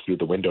peer through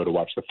the window to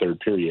watch the third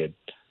period.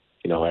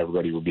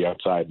 Everybody would be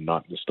outside and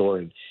not in the store.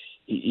 And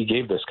he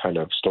gave this kind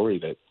of story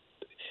that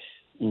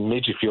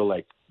made you feel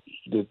like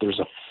there's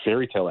a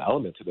fairy tale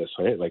element to this,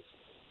 right? Like,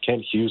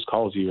 Kent Hughes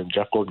calls you and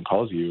Jeff Gordon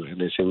calls you and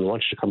they say, we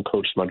want you to come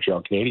coach the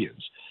Montreal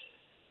Canadiens.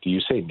 Do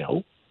you say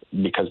no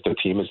because the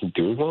team isn't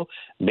doing well?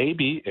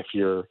 Maybe if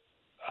you're,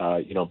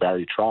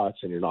 Barry Trotz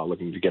and you're not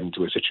looking to get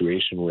into a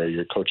situation where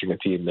you're coaching a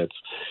team that's,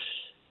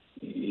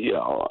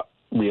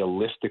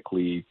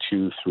 realistically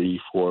 2, 3,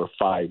 4,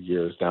 5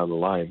 years down the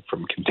line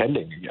from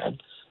contending again.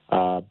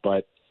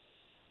 But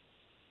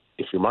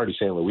if you're Marty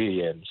St.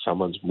 Louis and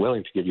someone's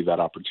willing to give you that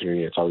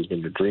opportunity, it's always been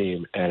your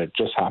dream, and it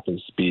just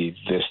happens to be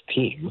this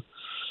team,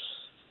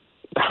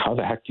 how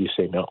the heck do you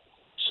say no?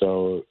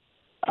 So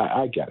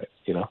I get it,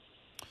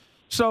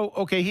 So,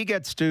 okay, he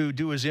gets to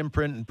do his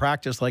imprint and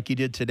practice like he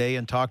did today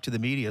and talk to the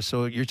media.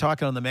 So you're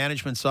talking on the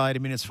management side. I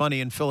mean, it's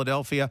funny, in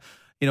Philadelphia,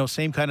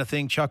 same kind of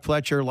thing. Chuck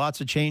Fletcher, lots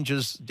of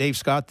changes. Dave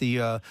Scott,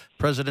 the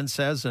president,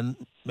 says, and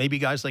maybe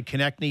guys like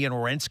Konechny and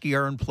Werenski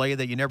are in play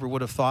that you never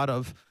would have thought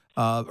of,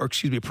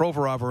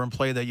 Provorov are in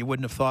play that you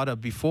wouldn't have thought of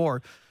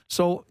before.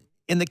 So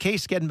in the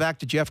case, getting back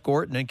to Jeff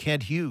Gorton and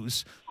Kent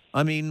Hughes,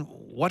 I mean,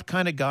 what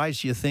kind of guys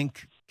do you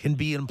think can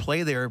be in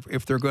play there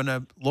if they're going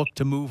to look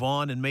to move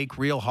on and make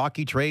real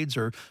hockey trades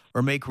or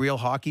make real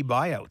hockey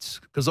buyouts?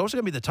 Because those are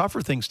going to be the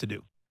tougher things to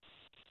do.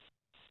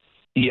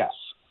 Yes,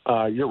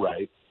 you're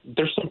right.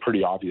 There's some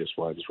pretty obvious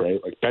ones, right?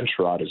 Like Ben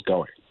Sherrod is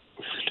going.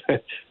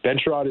 Ben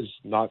Sherrod is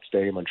not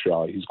staying in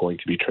Montreal. He's going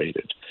to be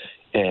traded.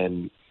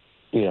 And,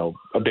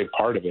 a big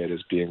part of it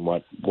is being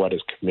what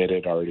is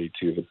committed already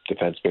to the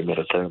defensemen that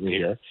are currently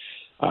here.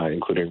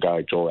 Including a guy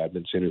like Joel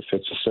Edmondson, who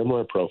fits a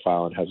similar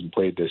profile and hasn't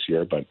played this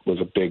year, but was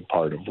a big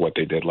part of what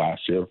they did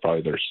last year,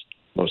 probably their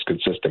most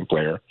consistent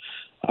player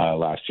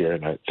last year,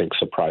 and I think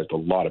surprised a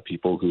lot of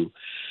people who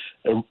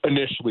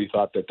initially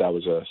thought that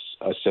was a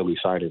silly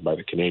signing by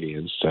the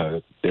Canadiens.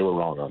 They were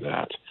wrong on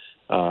that.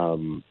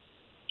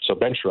 So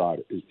Ben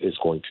Sherrod is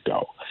going to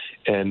go.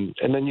 And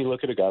then you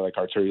look at a guy like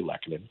Artturi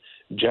Lehkonen.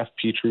 Jeff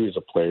Petrie is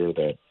a player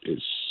that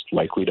is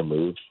likely to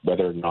move.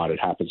 Whether or not it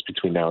happens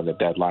between now and the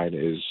deadline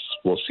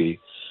we'll see.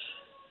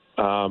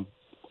 On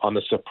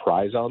the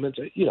surprise element,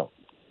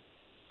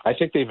 I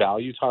think they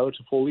value Tyler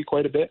Toffoli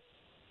quite a bit.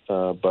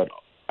 But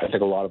I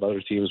think a lot of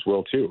other teams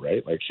will too,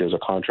 right? Like, here's a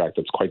contract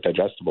that's quite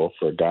digestible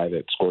for a guy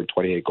that scored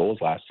 28 goals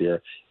last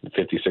year in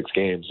 56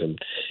 games. And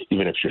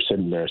even if you're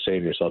sitting there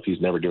saying to yourself,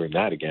 he's never doing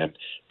that again,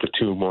 for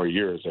 2 more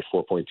years at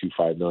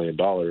 $4.25 million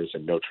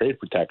and no trade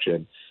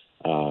protection,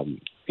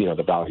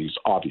 the value's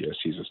obvious.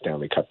 He's a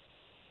Stanley Cup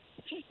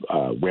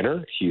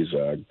winner. He's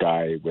a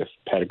guy with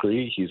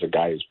pedigree. He's a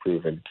guy who's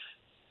proven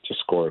to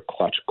score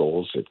clutch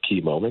goals at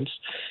key moments.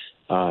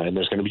 And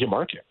there's going to be a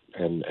market.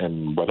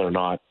 And whether or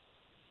not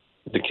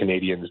the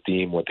Canadians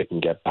deem what they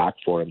can get back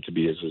for him to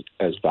be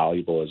as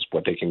valuable as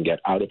what they can get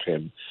out of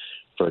him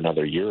for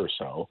another year or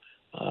so,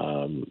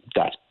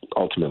 that's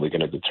ultimately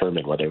going to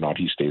determine whether or not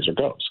he stays or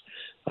goes.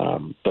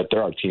 But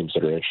there are teams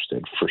that are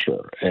interested for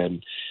sure.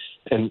 And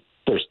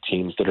there's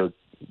teams that are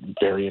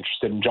very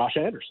interested in Josh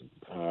Anderson.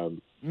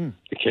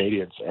 The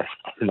Canadians are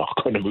not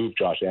going to move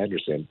Josh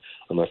Anderson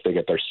unless they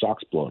get their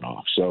socks blown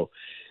off. So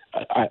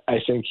I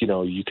think,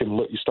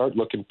 you start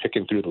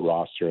picking through the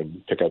roster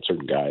and pick out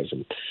certain guys,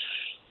 and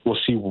we'll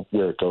see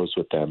where it goes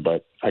with them.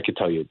 But I could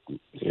tell you,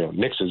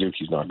 Nick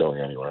Suzuki's not going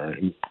anywhere,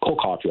 and Cole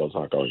Caulfield's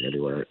not going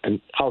anywhere, and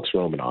Alex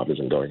Romanov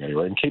isn't going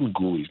anywhere, and Caden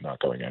Gooley's not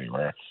going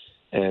anywhere.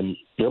 And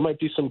there might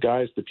be some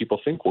guys that people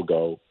think will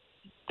go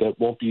that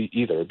won't be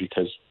either,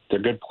 because they're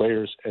good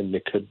players and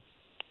they could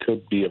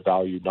be of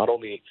value not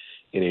only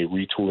in a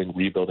retooling,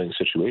 rebuilding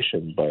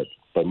situation, but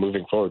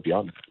moving forward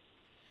beyond that.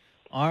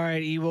 All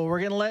right, E. Well, we're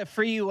going to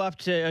free you up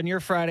on your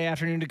Friday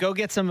afternoon to go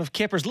get some of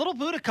Kipper's Little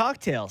Buddha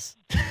cocktails.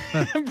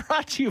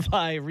 Brought to you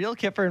by Real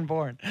Kipper and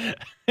Bourne.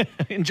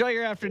 Enjoy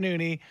your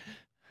afternoon, E.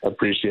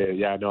 Appreciate it.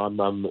 Yeah, no,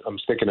 I'm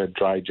sticking to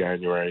dry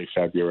January,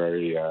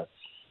 February.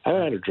 I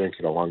haven't had a drink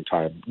in a long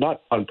time,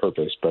 not on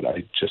purpose, but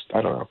I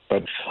don't know.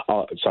 But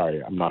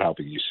sorry, I'm not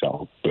helping you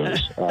sell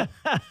booze.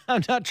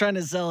 I'm not trying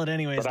to sell it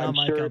anyway. It's not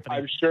my company.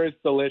 I'm sure it's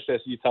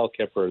delicious. You tell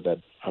Kipper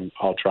that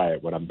I'll try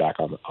it when I'm back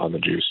on the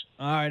juice.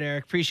 All right,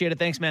 Eric. Appreciate it.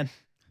 Thanks, man.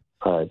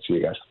 All right. See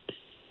you guys.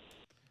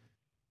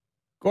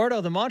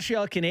 Gordo, the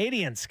Montreal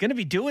Canadiens, going to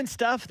be doing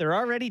stuff. They're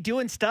already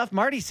doing stuff.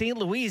 Marty St.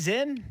 Louis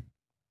in.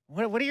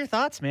 What are your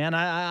thoughts, man?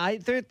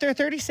 They're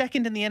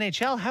 32nd in the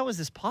NHL. How is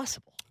this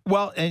possible?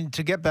 Well, and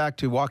to get back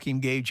to Joaquin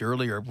Gage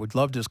earlier, would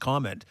loved his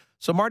comment.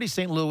 So Marty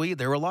St. Louis,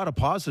 there were a lot of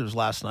positives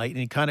last night, and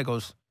he kind of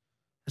goes,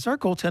 "Has our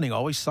goaltending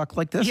always sucked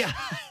like this?" Yeah,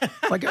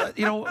 like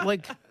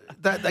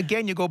that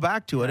again. You go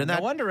back to it, and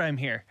no wonder I'm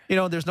here.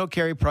 There's no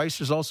Carey Price,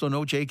 there's also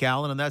no Jake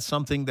Allen, and that's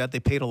something that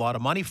they paid a lot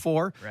of money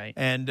for, right?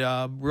 And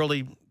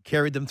really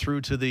carried them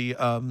through to the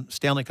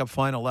Stanley Cup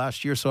final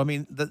last year. So I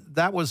mean,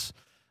 that was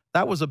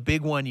a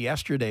big one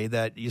yesterday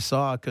that you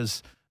saw,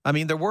 because I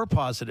mean there were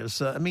positives.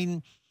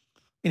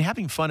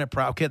 Having fun at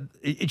Proud,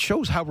 it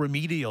shows how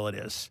remedial it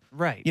is.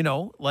 Right.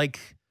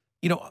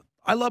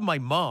 I love my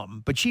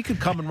mom, but she could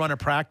come and run a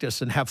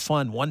practice and have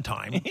fun one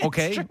time,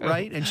 okay?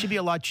 Right? And she'd be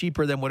a lot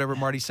cheaper than whatever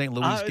Marty St.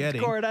 Louis is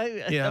getting. Gord,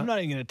 I'm not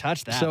even going to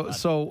touch that.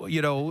 So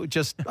you'd have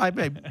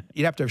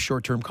to have a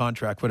short-term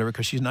contract, whatever,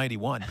 because she's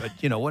 91,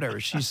 but, whatever.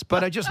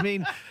 But I just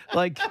mean,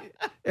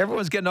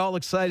 everyone's getting all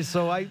excited.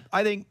 So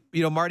I think,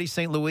 Marty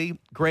St. Louis,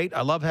 great.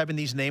 I love having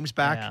these names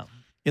back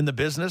in the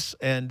business,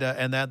 and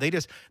that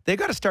they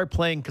got to start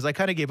playing, because I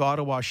kind of gave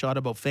Ottawa a shot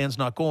about fans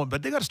not going,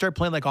 but they got to start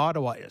playing like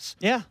Ottawa is.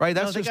 Yeah, right.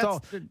 That's just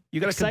all.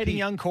 You got exciting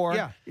young core.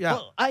 Yeah.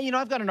 Well,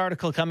 I've got an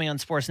article coming on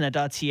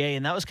Sportsnet.ca,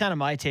 and that was kind of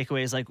my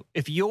takeaway. Is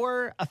if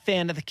you're a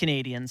fan of the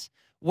Canadians,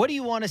 what do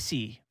you want to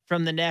see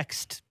from the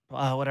next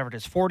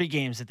 40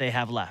 games that they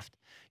have left?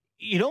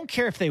 You don't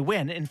care if they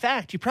win. In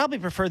fact, you probably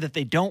prefer that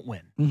they don't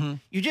win. Mm-hmm.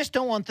 You just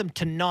don't want them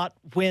to not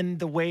win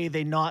the way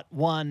they not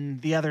won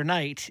the other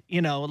night,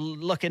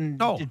 looking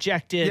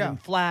dejected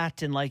and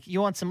flat, and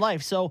you want some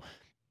life. So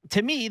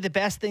to me, the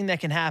best thing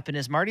that can happen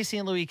is Marty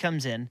St. Louis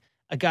comes in,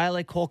 a guy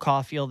like Cole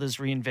Caulfield is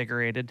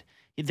reinvigorated.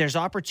 There's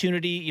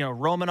opportunity,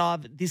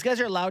 Romanov. These guys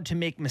are allowed to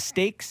make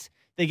mistakes.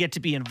 They get to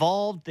be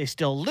involved. They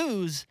still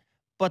lose,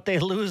 but they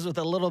lose with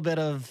a little bit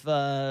of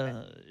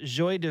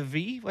joie de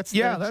vivre.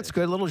 That's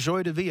good. A little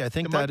joie de vivre. I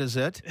think that is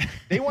it.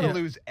 They want to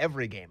lose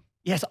every game.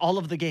 Yes, all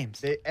of the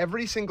games.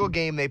 Every single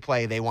game they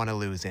play, they want to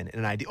lose in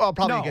an idea. Well,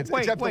 probably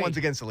except the ones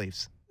against the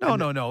Leafs.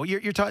 No.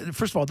 You're talking.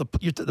 First of all,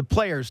 the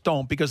players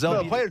don't, because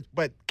they'll players,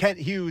 but Kent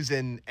Hughes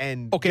and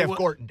Jeff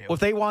Gorton do. Well, if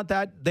they want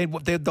that,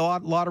 the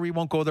lottery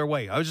won't go their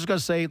way. I was just going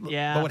to say,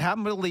 what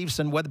happened with the Leafs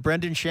and what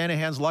Brendan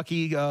Shanahan's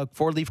lucky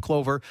 4-leaf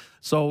clover.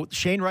 So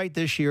Shane Wright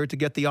this year to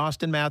get the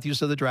Austin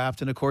Matthews of the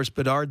draft, and of course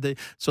Bedard.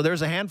 So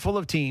there's a handful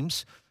of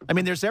teams. I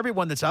mean, there's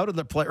everyone that's out of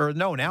the play. Or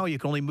no, now you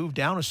can only move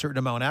down a certain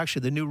amount.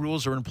 Actually, the new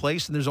rules are in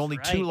place, and there's only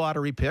 2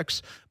 lottery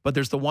picks, but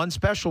there's the one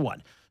special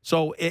one.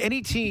 So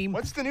any team.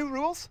 What's the new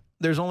rules?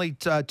 There's only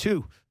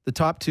 2, the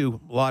top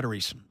 2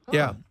 lotteries. Huh.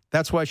 Yeah,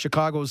 that's why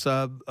Chicago's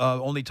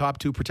only top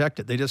 2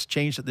 protected. They just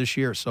changed it this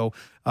year. So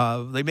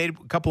they made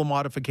a couple of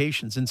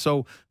modifications. And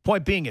so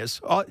point being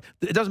is,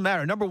 it doesn't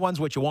matter. Number 1's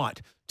what you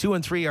want. 2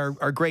 and 3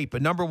 are great,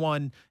 but number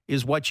 1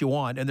 is what you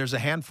want. And there's a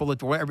handful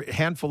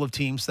of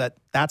teams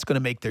that's going to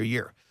make their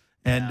year.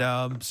 And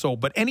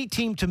but any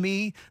team to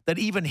me that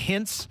even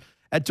hints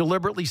at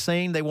deliberately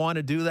saying they want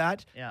to do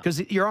that, because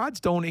your odds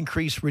don't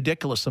increase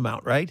ridiculous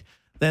amount, right?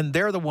 then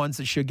they're the ones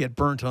that should get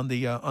burnt on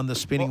the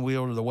spinning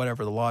wheel or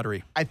the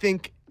lottery. I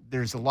think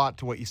there's a lot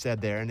to what you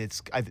said there, and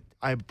it's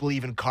I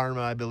believe in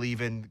karma. I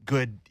believe in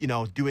good,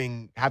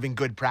 having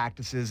good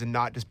practices and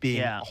not just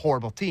being a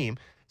horrible team.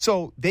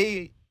 So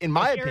they, in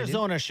my opinion,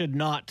 Arizona should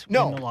not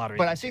win the lottery.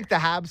 But I think the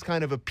Habs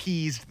kind of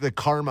appeased the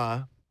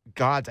karma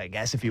gods, I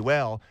guess, if you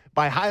will,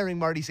 by hiring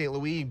Marty St.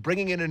 Louis,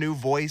 bringing in a new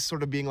voice,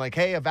 sort of being like,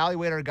 hey,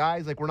 evaluate our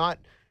guys. Like, we're not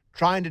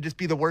trying to just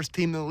be the worst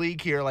team in the league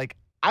here. Like,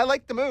 I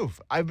like the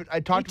move. I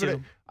talked about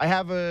it. I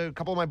have a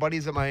couple of my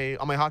buddies on my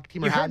hockey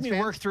team. You are heard Habs me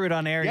fans. work through it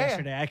on air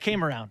yesterday. I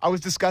came around. I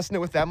was discussing it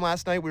with them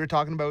last night. We were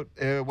talking about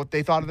what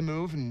they thought of the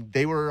move, and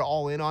they were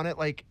all in on it.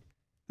 Like,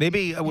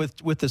 maybe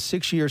with the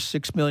 6-year,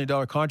 $6 million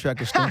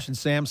contract extension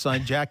Sam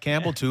signed Jack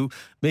Campbell to,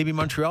 maybe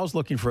Montreal's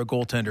looking for a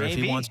goaltender if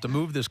he wants to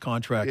move this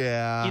contract.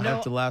 Yeah,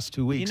 after the last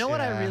 2 weeks. You know what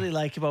I really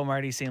like about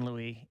Marty St.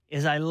 Louis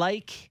is I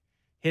like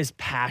his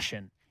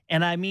passion.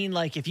 And I mean,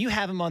 like, if you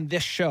have him on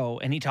this show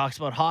and he talks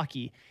about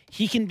hockey,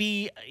 he can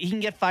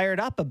get fired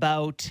up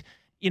about,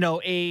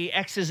 a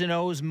X's and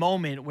O's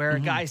moment where a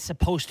guy's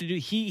supposed to do.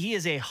 He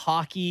is a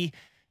hockey.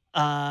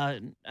 I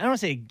don't want to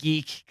say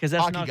geek because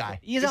that's hockey not guy.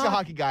 He's a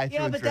hockey guy.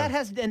 Yeah, but that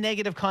has a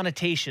negative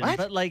connotation. What?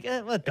 But like,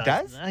 what it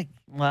does?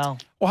 Well,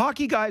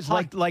 hockey guys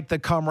like the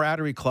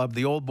camaraderie club,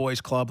 the old boys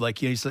club.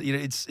 Like, it's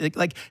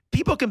like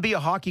people can be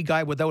a hockey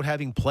guy without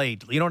having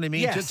played. You know what I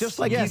mean? Yes. Just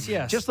like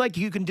just like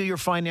you can do your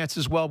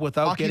finances well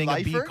without hockey getting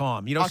lifer? a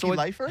BCom. Hockey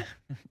lifer?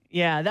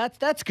 Yeah,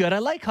 that's good. I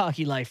like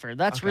hockey lifer.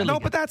 That's really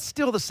good. But that's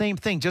still the same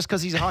thing. Just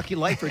because he's a hockey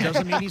lifer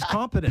doesn't mean he's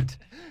competent,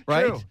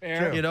 right? True.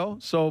 Fair.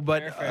 So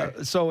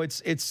but so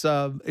it's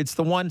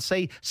the one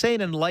say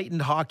an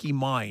enlightened hockey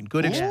mind,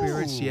 good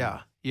experience. Yeah.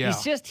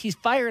 He's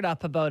fired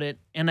up about it,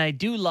 and I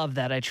do love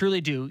that. I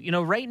truly do.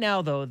 Right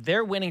now though,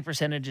 their winning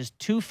percentage is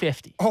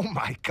 .250. Oh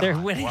my God! They're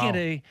winning at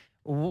a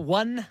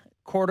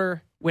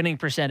 1/4 winning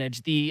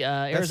percentage. The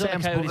Arizona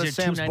Coyotes are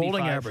Sam's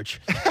bowling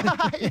average,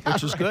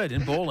 which is good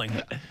in bowling.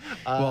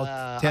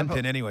 Well, 10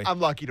 pin anyway. I'm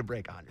lucky to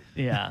break 100.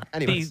 Yeah.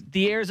 Anyways,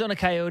 the Arizona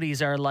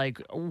Coyotes are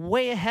like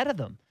way ahead of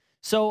them.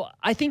 So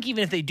I think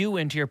even if they do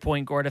win, to your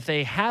point, Gord, if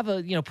they have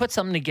put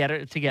something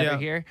together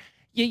here,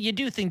 you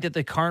do think that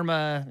the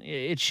karma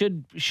it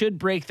should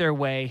break their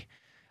way.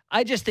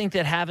 I just think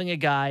that having a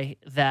guy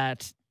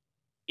that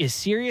is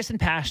serious and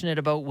passionate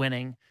about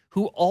winning,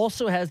 who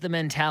also has the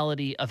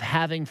mentality of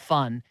having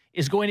fun,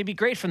 is going to be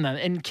great for them.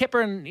 And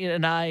Kipper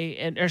and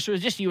I, or so it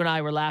was just you and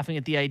I, were laughing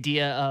at the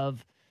idea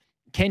of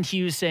Ken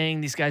Hughes saying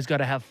these guys got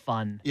to have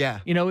fun. Yeah.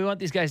 We want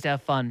these guys to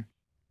have fun.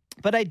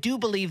 But I do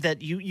believe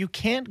that you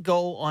can't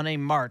go on a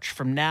march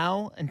from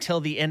now until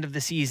the end of the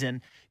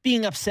season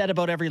being upset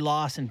about every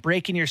loss and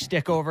breaking your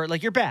stick over.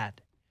 Like, you're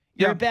bad.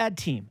 You're a bad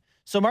team.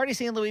 So Marty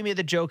St. Louis made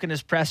the joke in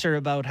his presser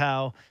about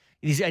how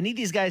I need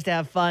these guys to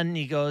have fun.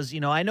 He goes,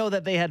 I know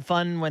that they had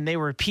fun when they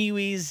were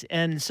peewees,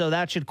 and so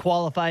that should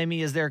qualify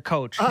me as their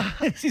coach.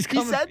 He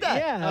said that.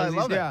 Yeah, I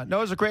love it. Yeah, no,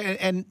 it was a great.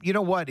 And you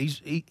know what?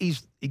 He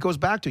goes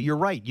back to, you're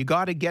right. You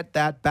got to get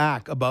that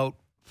back about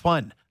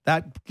fun.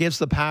 That gives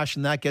the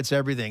passion. That gets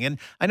everything. And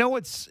I know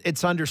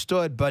it's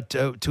understood, but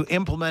to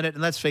implement it,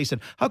 and let's face it,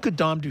 how could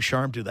Dom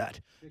Ducharme do that?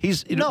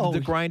 He's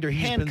the grinder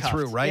he's been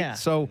through, right? Yeah.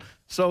 So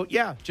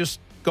just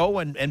go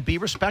and be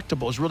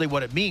respectable is really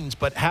what it means,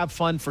 but have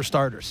fun for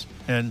starters.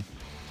 And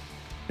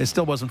it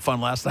still wasn't fun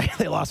last night.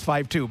 They lost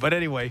 5-2. But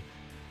anyway.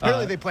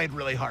 Apparently they played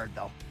really hard,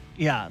 though.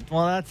 Yeah,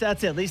 well, that's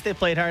it. At least they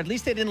played hard. At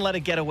least they didn't let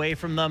it get away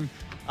from them.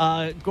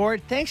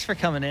 Gord, thanks for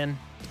coming in.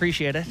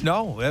 Appreciate it.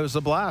 No, it was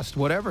a blast,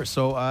 whatever.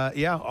 So,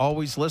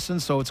 always listen.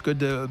 So it's good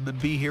to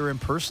be here in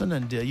person,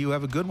 and you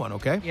have a good one,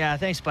 okay? Yeah,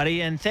 thanks,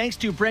 buddy. And thanks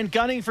to Brent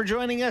Gunning for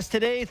joining us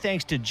today.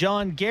 Thanks to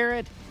John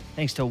Garrett.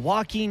 Thanks to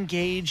Joaquin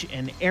Gage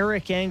and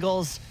Eric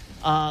Engels.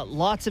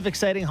 Lots of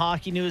exciting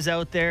hockey news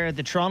out there.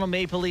 The Toronto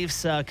Maple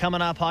Leafs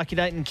coming up, Hockey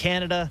Night in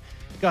Canada.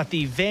 Got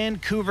the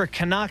Vancouver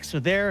Canucks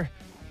with their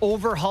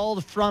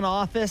overhauled front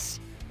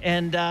office.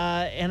 And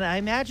I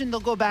imagine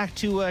they'll go back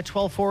to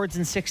 12 forwards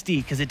and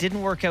 6D because it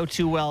didn't work out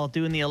too well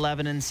doing the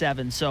 11 and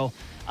 7. So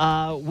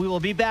we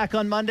will be back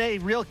on Monday.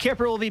 Real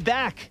Kipper will be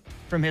back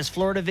from his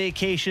Florida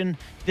vacation.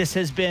 This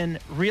has been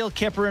Real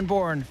Kipper and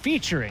Bourne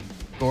featuring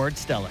Gord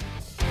Stellick.